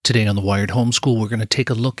Today on the Wired Homeschool, we're going to take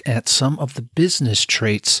a look at some of the business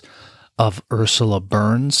traits of Ursula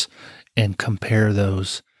Burns and compare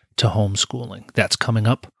those to homeschooling. That's coming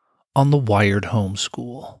up on the Wired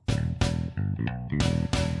Homeschool.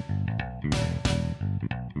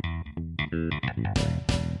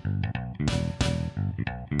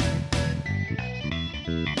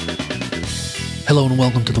 Hello and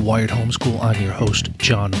welcome to the Wired Homeschool. I'm your host,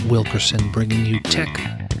 John Wilkerson, bringing you tech,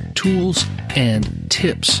 tools, and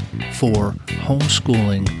tips for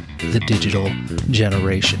homeschooling the digital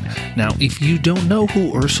generation. Now, if you don't know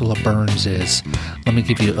who Ursula Burns is, let me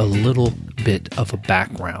give you a little bit of a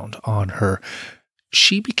background on her.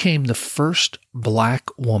 She became the first Black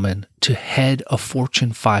woman to head a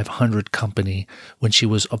Fortune 500 company when she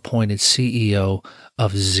was appointed CEO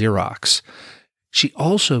of Xerox. She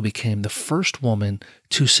also became the first woman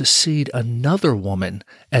to succeed another woman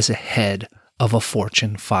as a head of a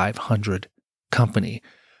Fortune 500 company.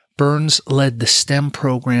 Burns led the STEM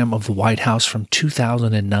program of the White House from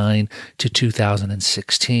 2009 to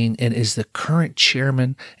 2016 and is the current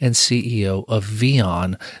chairman and CEO of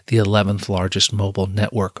Vion, the 11th largest mobile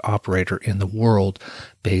network operator in the world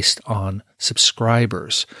based on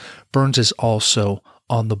subscribers. Burns is also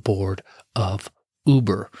on the board of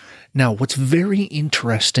Uber. Now, what's very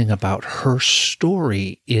interesting about her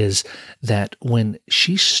story is that when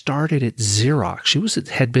she started at Xerox,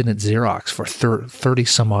 had been at Xerox for 30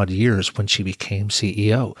 some odd years when she became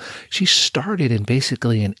CEO. She started in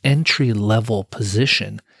basically an entry-level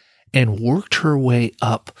position and worked her way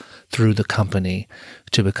up through the company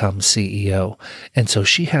to become CEO. And so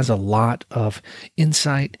she has a lot of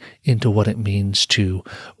insight into what it means to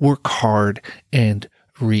work hard and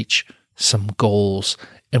reach some goals,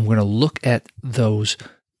 and we're going to look at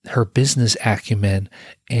her business acumen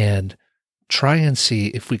and try and see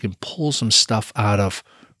if we can pull some stuff out of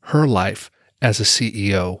her life as a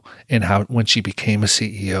CEO and how when she became a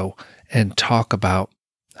CEO, and talk about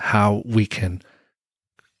how we can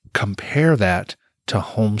compare that to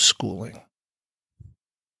homeschooling.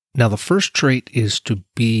 Now, the first trait is to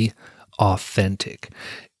be authentic.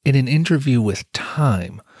 In an interview with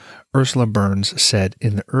Time, Ursula Burns said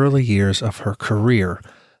in the early years of her career,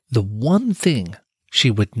 the one thing she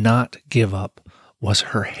would not give up was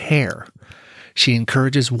her hair. She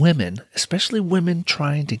encourages women, especially women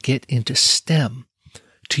trying to get into STEM,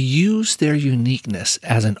 to use their uniqueness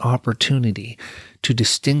as an opportunity to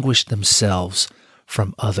distinguish themselves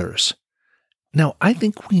from others. Now, I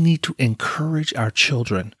think we need to encourage our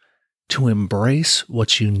children to embrace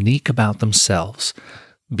what's unique about themselves,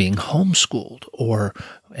 being homeschooled or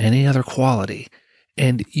any other quality,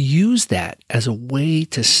 and use that as a way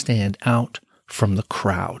to stand out from the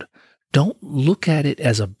crowd. Don't look at it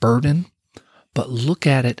as a burden, but look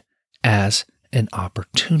at it as an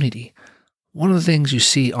opportunity. One of the things you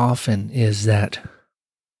see often is that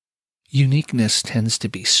uniqueness tends to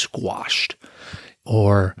be squashed,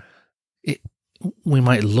 or we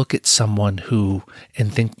might look at someone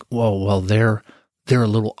and think, well, they're a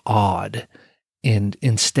little odd. And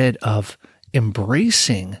instead of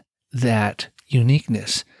embracing that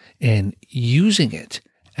uniqueness and using it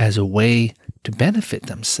as a way to benefit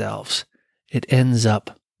themselves, it ends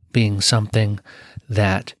up being something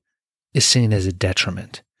that is seen as a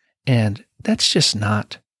detriment. And that's just I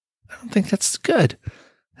don't think that's good.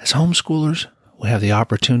 As homeschoolers, we have the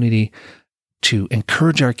opportunity to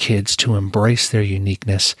encourage our kids to embrace their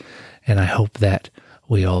uniqueness, and I hope that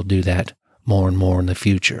we all do that more and more in the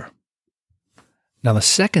future. Now, the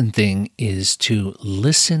second thing is to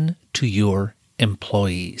listen to your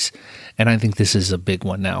employees. And I think this is a big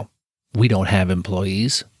one now. We don't have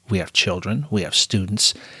employees. We have children. We have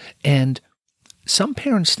students. And some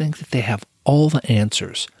parents think that they have all the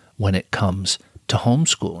answers when it comes to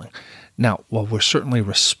homeschooling. Now, while we're certainly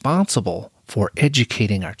responsible for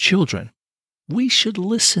educating our children, we should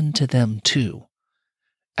listen to them too.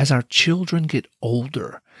 As our children get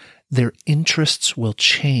older, their interests will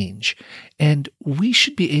change, and we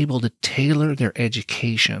should be able to tailor their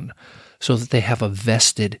education so that they have a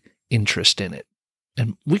vested interest in it.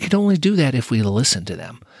 And we can only do that if we listen to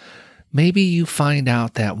them. Maybe you find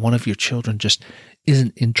out that one of your children just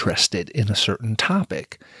isn't interested in a certain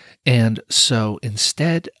topic. And so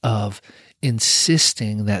instead of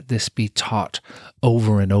insisting that this be taught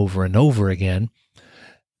over and over and over again,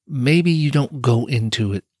 maybe you don't go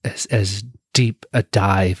into it as deep a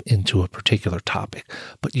dive into a particular topic,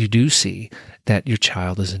 but you do see that your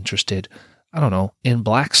child is interested, in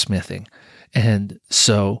blacksmithing. And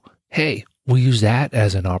so, hey, we'll use that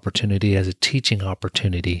as an opportunity, as a teaching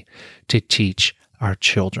opportunity to teach our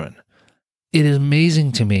children. It is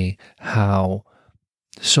amazing to me how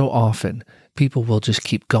so often people will just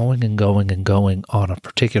keep going and going and going on a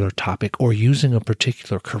particular topic or using a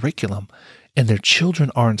particular curriculum, and their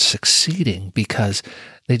children aren't succeeding because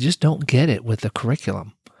they just don't get it with the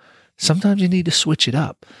curriculum. Sometimes you need to switch it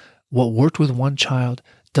up. What worked with one child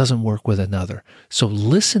doesn't work with another. So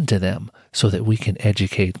listen to them so that we can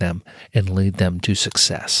educate them and lead them to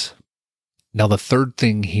success. Now, the third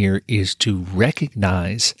thing here is to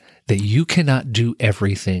recognize that you cannot do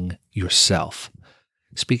everything yourself.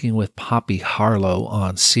 Speaking with Poppy Harlow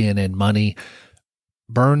on CNN Money,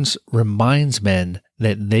 Burns reminds men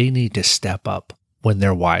that they need to step up when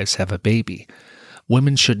their wives have a baby.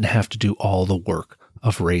 Women shouldn't have to do all the work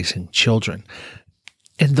of raising children.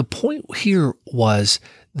 And the point here was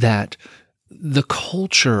that the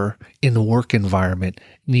culture in the work environment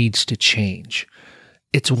needs to change.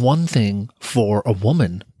 It's one thing for a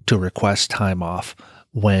woman to request time off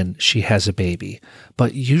when she has a baby,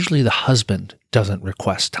 but usually the husband doesn't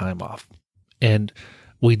request time off. And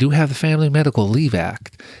we do have the Family Medical Leave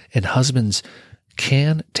Act, and husbands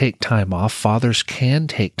can take time off, fathers can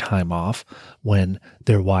take time off when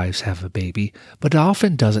their wives have a baby, but it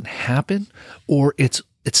often doesn't happen, or it's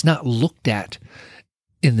not looked at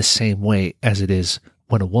in the same way as it is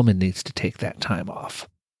when a woman needs to take that time off.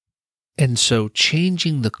 And so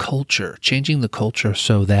changing the culture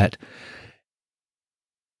so that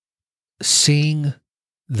seeing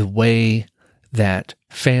the way that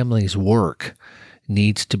families work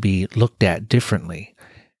needs to be looked at differently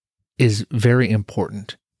is very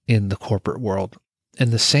important in the corporate world.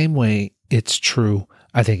 In the same way, it's true,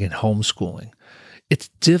 I think, in homeschooling. It's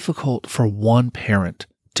difficult for one parent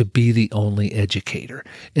to be the only educator.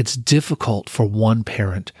 It's difficult for one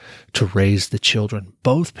parent to raise the children.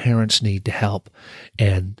 Both parents need to help,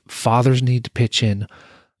 and fathers need to pitch in.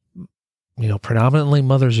 Predominantly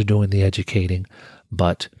mothers are doing the educating,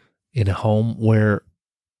 but in a home where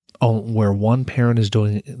one parent is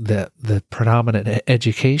doing the predominant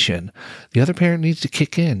education, the other parent needs to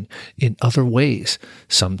kick in other ways.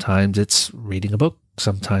 Sometimes it's reading a book,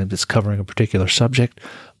 sometimes it's covering a particular subject,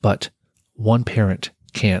 but one parent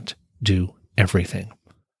can't do everything.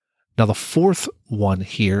 Now, the fourth one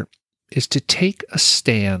here is to take a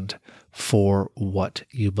stand for what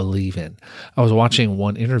you believe in. I was watching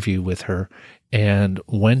one interview with her, and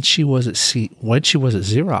when she was at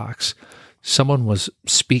Xerox, someone was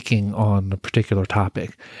speaking on a particular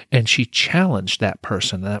topic, and she challenged that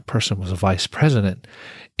person. That person was a vice president,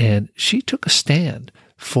 and she took a stand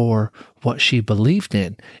for what she believed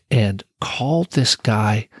in and called this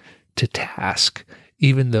guy to task,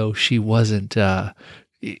 even though she wasn't,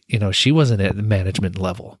 she wasn't at the management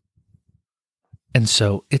level. And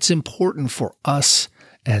so it's important for us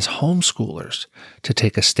as homeschoolers to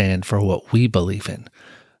take a stand for what we believe in.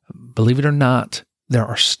 Believe it or not, there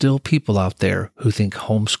are still people out there who think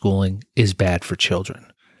homeschooling is bad for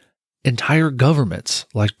children. Entire governments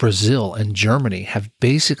like Brazil and Germany have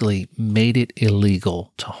basically made it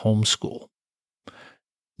illegal to homeschool.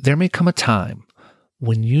 There may come a time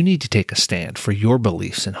when you need to take a stand for your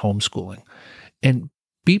beliefs in homeschooling, and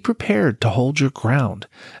be prepared to hold your ground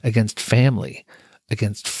against family,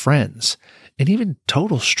 against friends, and even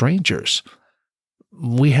total strangers.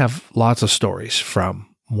 We have lots of stories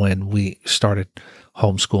from when we started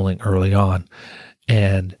homeschooling early on,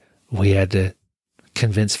 and we had to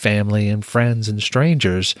convince family and friends and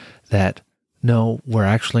strangers that no, we're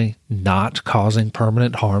actually not causing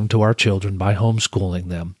permanent harm to our children by homeschooling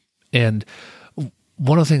them. And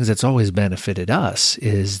one of the things that's always benefited us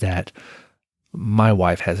is that my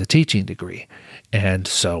wife has a teaching degree. And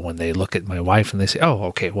so when they look at my wife and they say, oh,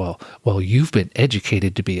 okay, well, you've been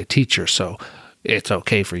educated to be a teacher, so it's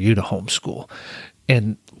okay for you to homeschool.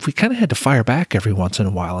 And we kind of had to fire back every once in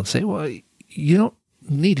a while and say, well, you don't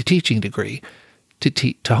need a teaching degree to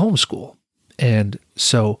homeschool. And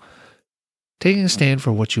so taking a stand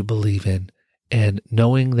for what you believe in and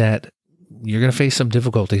knowing that you're going to face some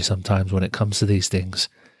difficulty sometimes when it comes to these things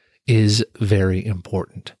is very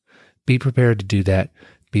important. Be prepared to do that.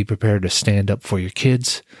 Be prepared to stand up for your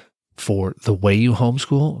kids, for the way you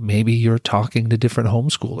homeschool. Maybe you're talking to different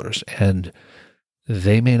homeschoolers and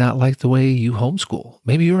they may not like the way you homeschool.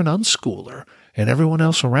 Maybe you're an unschooler and everyone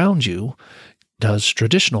else around you does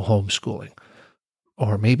traditional homeschooling.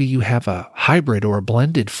 Or maybe you have a hybrid or a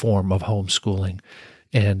blended form of homeschooling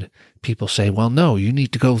and people say, well, no, you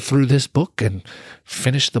need to go through this book and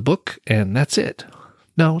finish the book and that's it.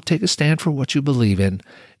 No, take a stand for what you believe in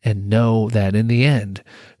and know that in the end,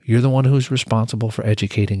 you're the one who's responsible for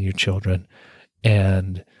educating your children.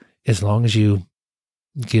 And as long as you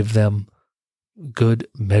give them good,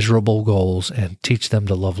 measurable goals and teach them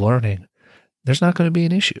to love learning, there's not going to be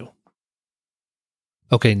an issue.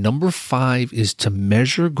 Okay, number 5 is to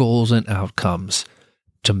measure goals and outcomes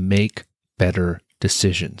to make better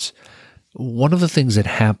decisions. One of the things that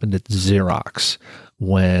happened at Xerox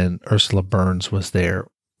when Ursula Burns was there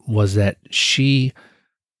was that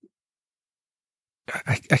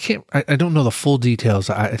I don't know the full details.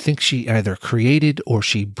 I think she either created or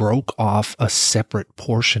she broke off a separate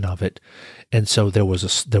portion of it. And so there was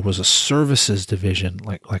a services division,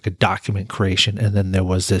 like a document creation. And then there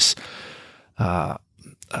was this,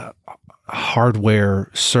 hardware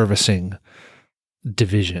servicing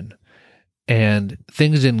division, and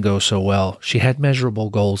things didn't go so well. She had measurable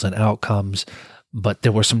goals and outcomes, but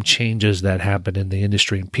there were some changes that happened in the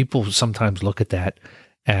industry, and people sometimes look at that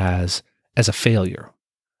as a failure.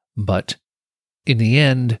 But in the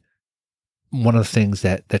end, one of the things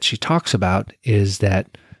that she talks about is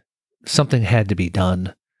that something had to be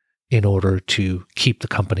done in order to keep the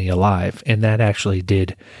company alive, and that actually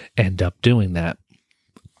did end up doing that.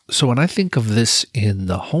 So when I think of this in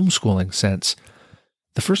the homeschooling sense,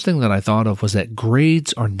 the first thing that I thought of was that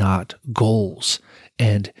grades are not goals,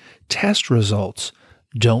 and test results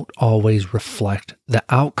don't always reflect the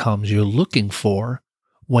outcomes you're looking for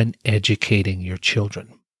when educating your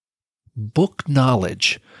children. Book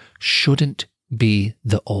knowledge shouldn't be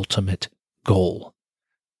the ultimate goal.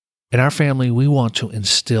 In our family, we want to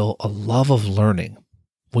instill a love of learning.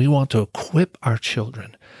 We want to equip our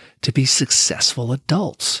children to be successful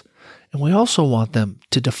adults. And we also want them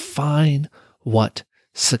to define what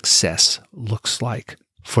success looks like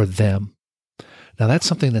for them. Now, that's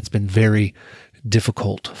something that's been very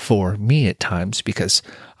difficult for me at times, because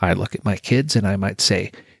I look at my kids and I might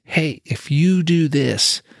say, hey, if you do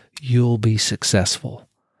this, you'll be successful.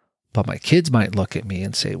 But my kids might look at me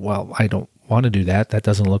and say, well, I don't want to do that. That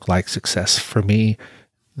doesn't look like success for me.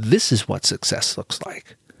 This is what success looks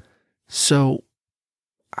like. So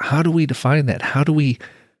how do we define that? How do we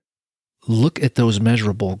look at those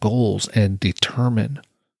measurable goals and determine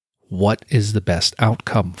what is the best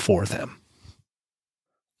outcome for them?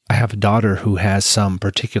 I have a daughter who has some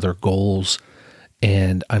particular goals,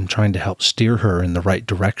 and I'm trying to help steer her in the right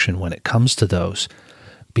direction when it comes to those,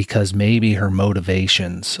 because maybe her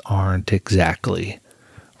motivations aren't exactly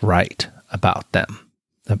right about them,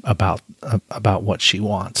 about what she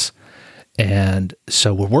wants. And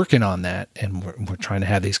so we're working on that, and we're trying to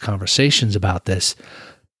have these conversations about this,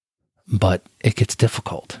 but it gets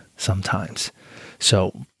difficult sometimes.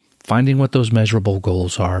 So finding what those measurable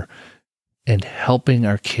goals are and helping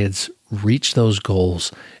our kids reach those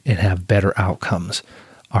goals and have better outcomes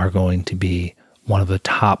are going to be one of the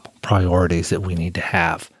top priorities that we need to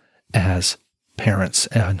have as parents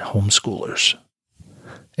and homeschoolers.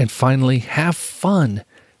 And finally, have fun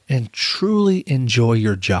and truly enjoy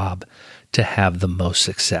your job to have the most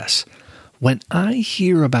success. When I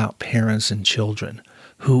hear about parents and children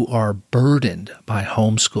who are burdened by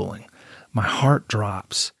homeschooling, my heart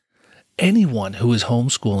drops. Anyone who is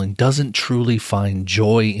homeschooling doesn't truly find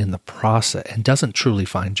joy in the process, and doesn't truly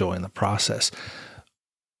find joy in the process,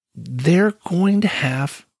 they're not going to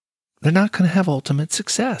have ultimate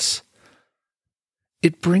success.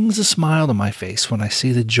 It brings a smile to my face when I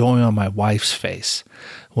see the joy on my wife's face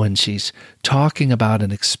when she's talking about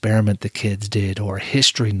an experiment the kids did or a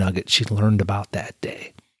history nugget she learned about that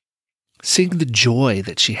day. Seeing the joy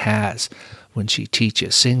that she has when she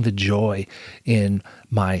teaches, seeing the joy in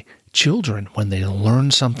my children when they learn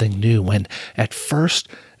something new, when at first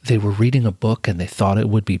they were reading a book and they thought it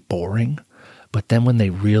would be boring, but then when they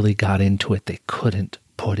really got into it, they couldn't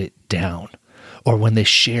put it down. Or when they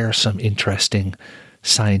share some interesting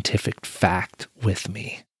scientific fact with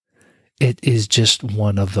me. It is just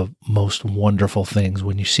one of the most wonderful things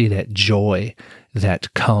when you see that joy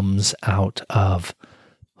that comes out of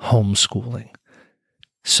homeschooling.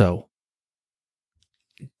 So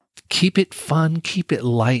keep it fun, keep it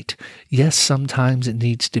light. Yes, sometimes it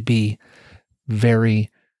needs to be very,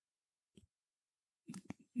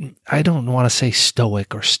 I don't want to say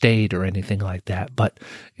stoic or staid or anything like that, but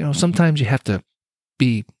sometimes you have to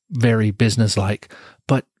be very businesslike.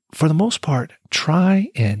 But for the most part, try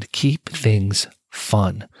and keep things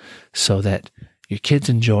fun so that your kids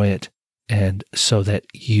enjoy it and so that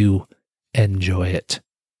you enjoy it.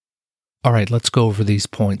 All right, let's go over these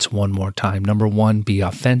points one more time. Number 1, be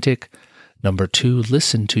authentic. Number 2,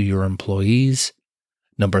 listen to your employees.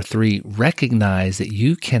 Number 3, recognize that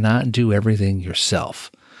you cannot do everything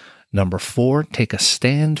yourself. Number 4, take a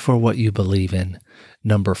stand for what you believe in.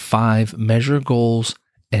 Number 5, measure goals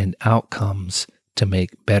and outcomes to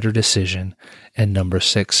make better decision. And number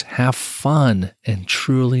 6, have fun and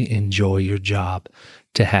truly enjoy your job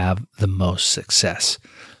to have the most success.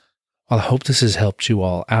 Well, I hope this has helped you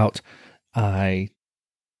all out. I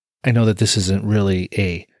I know that this isn't really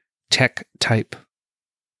a tech type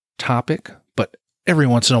topic, but every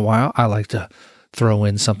once in a while, I like to throw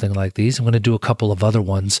in something like these. I'm going to do a couple of other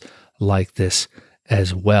ones like this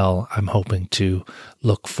as well. I'm hoping to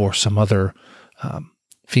look for some other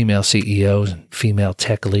female CEOs and female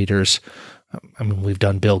tech leaders. I mean, we've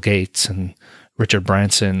done Bill Gates and Richard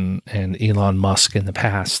Branson and Elon Musk in the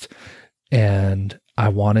past, and I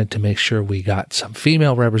wanted to make sure we got some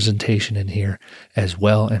female representation in here as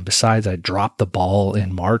well. And besides, I dropped the ball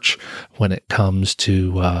in March when it comes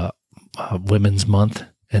to Women's Month.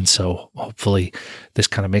 And so hopefully this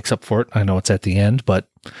kind of makes up for it. I know it's at the end, but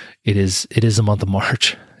it is the month of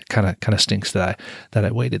March. It kind of stinks that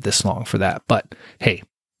I waited this long for that. But hey,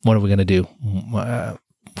 what are we going to do?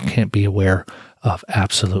 Can't be aware of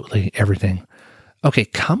absolutely everything. Okay,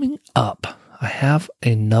 coming up, I have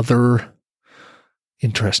another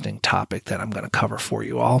interesting topic that I'm going to cover for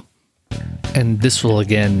you all. And this will,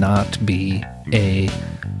 again, not be a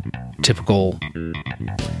typical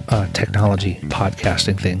technology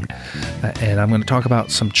podcasting thing. And I'm going to talk about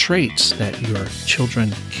some traits that your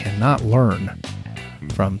children cannot learn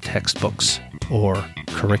from textbooks or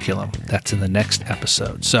curriculum. That's in the next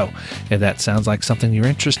episode. So if that sounds like something you're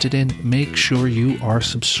interested in, make sure you are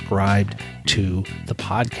subscribed to the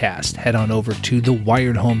podcast. Head on over to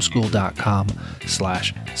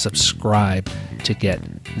thewiredhomeschool.com/subscribe to get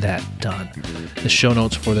that done. The show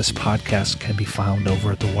notes for this podcast can be found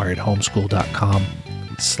over at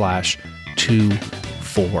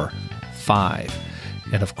thewiredhomeschool.com/245.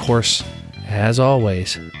 And of course, as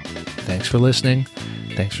always, thanks for listening.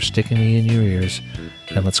 Thanks for sticking me in your ears.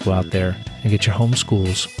 And let's go out there and get your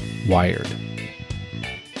homeschools wired.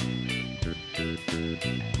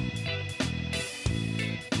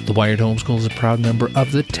 The Wired Homeschool is a proud member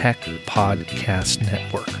of the Tech Podcast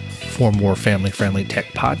Network. For more family-friendly tech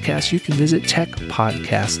podcasts, you can visit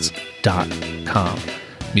techpodcasts.com.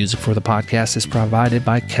 Music for the podcast is provided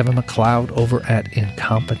by Kevin MacLeod over at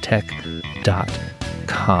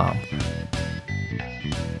incompetech.com.